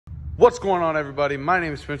What's going on, everybody? My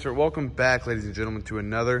name is Spencer. Welcome back, ladies and gentlemen, to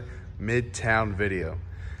another Mid-Towne video.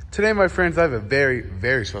 Today, my friends, I have a very,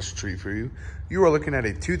 very special treat for you. You are looking at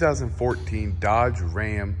a 2014 Dodge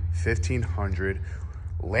Ram 1500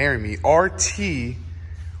 Laramie RT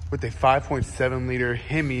with a 5.7 liter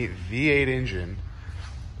Hemi V8 engine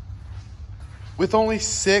with only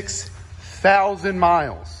 6,000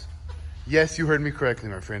 miles. Yes, you heard me correctly,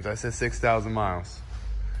 my friends. I said 6,000 miles.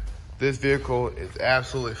 This vehicle is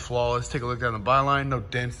absolutely flawless. Take a look down the byline. No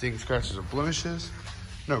dents, dings, scratches, or blemishes.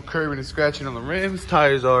 No curving and scratching on the rims.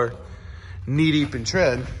 Tires are knee deep in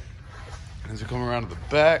tread. As we come around to the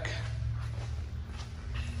back,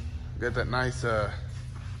 got that nice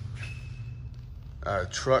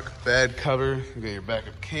truck bed cover. You got your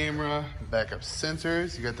backup camera, backup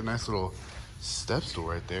sensors. You got the nice little step stool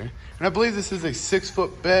right there. And I believe this is a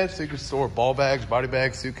 6-foot bed, so you can store ball bags, body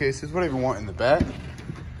bags, suitcases, whatever you want in the back.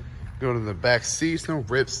 Go to the back seats, no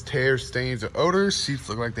rips, tears, stains, or odors. Seats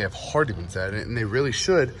look like they have hardy inside it, and they really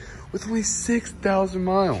should, with only 6,000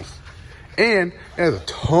 miles. And it has a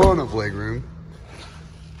ton of legroom.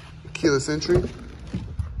 Keyless entry.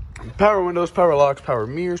 Power windows, power locks, power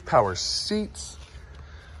mirrors, power seats.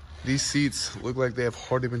 These seats look like they have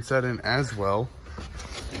hardy inside in as well.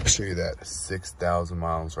 I'll show you that. 6,000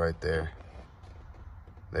 miles right there.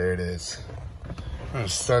 There it is. I'm gonna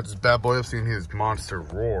start this bad boy up so you can hear this monster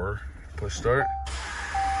roar. Push start.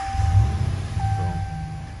 Boom.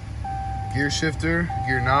 Gear shifter,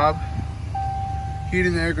 gear knob,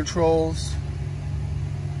 heated and air controls.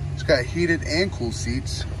 It's got heated and cool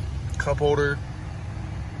seats, cup holder.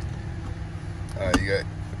 You got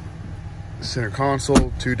center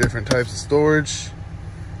console, 2 different types of storage.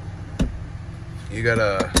 You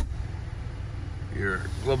got your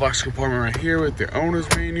glove box compartment right here with your owner's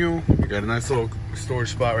manual. You got a nice little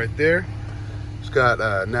storage spot right there. It's got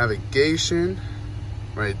navigation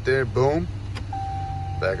right there, boom.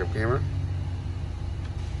 Backup camera.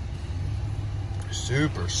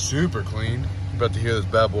 Super, super clean. You're about to hear this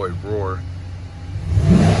bad boy roar.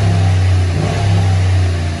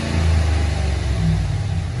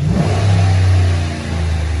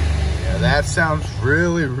 Yeah, that sounds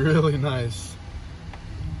really, really nice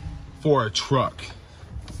for a truck.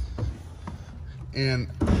 And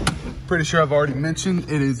pretty sure I've already mentioned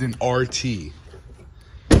it is an RT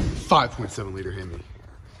 5.7 liter Hemi.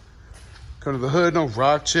 Come to the hood, no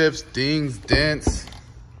rock chips, dings, dents,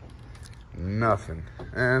 nothing,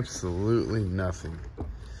 absolutely nothing.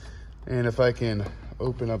 And if I can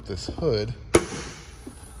open up this hood,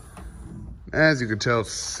 as you can tell,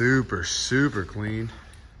 it's super, super clean.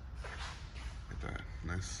 Look at that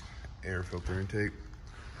nice air filter intake.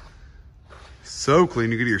 So clean,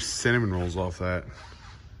 you get your cinnamon rolls off that.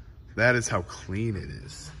 That is how clean it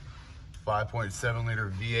is. 5.7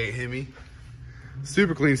 liter V8 Hemi.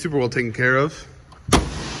 Super clean, super well taken care of.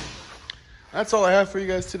 That's all I have for you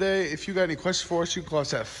guys today. If you got any questions for us, you can call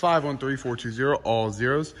us at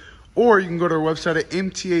 513-420-ALL-ZEROS. Or you can go to our website at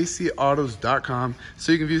mtacautos.com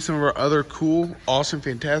so you can view some of our other cool, awesome,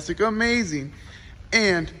 fantastic, amazing,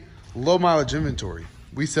 and low mileage inventory.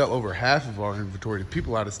 We sell over half of our inventory to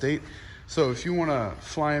people out of state. So if you want to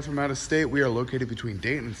fly in from out of state, we are located between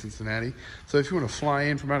Dayton and Cincinnati. So if you want to fly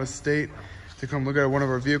in from out of state to come look at one of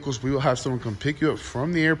our vehicles, we will have someone come pick you up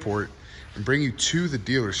from the airport and bring you to the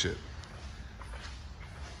dealership.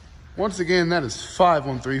 Once again, that is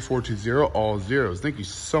 513-420-ALL-ZEROS. Thank you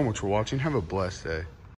so much for watching. Have a blessed day.